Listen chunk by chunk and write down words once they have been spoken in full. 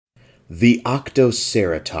The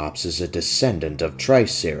Octoceratops is a descendant of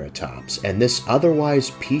Triceratops, and this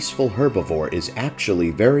otherwise peaceful herbivore is actually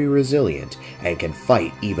very resilient and can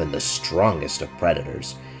fight even the strongest of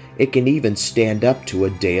predators. It can even stand up to a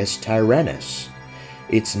Deus Tyrannus.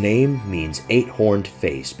 Its name means eight-horned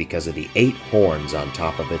face because of the 8 horns on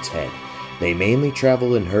top of its head. They mainly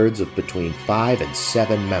travel in herds of between 5 and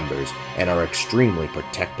 7 members and are extremely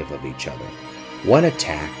protective of each other. When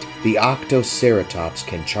attacked, the Octoceratops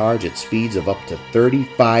can charge at speeds of up to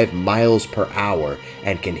 35 miles per hour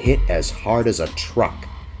and can hit as hard as a truck.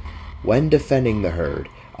 When defending the herd,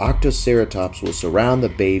 Octoceratops will surround the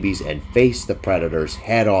babies and face the predators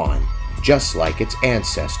head-on, just like its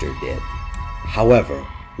ancestor did. However,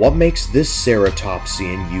 what makes this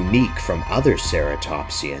ceratopsian unique from other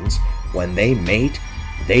ceratopsians, when they mate,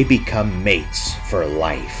 they become mates for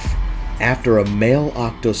life. After a male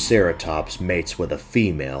Octoceratops mates with a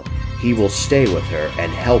female, he will stay with her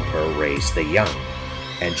and help her raise the young.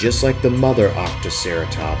 And just like the mother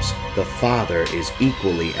Octoceratops, the father is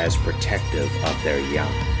equally as protective of their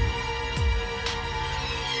young.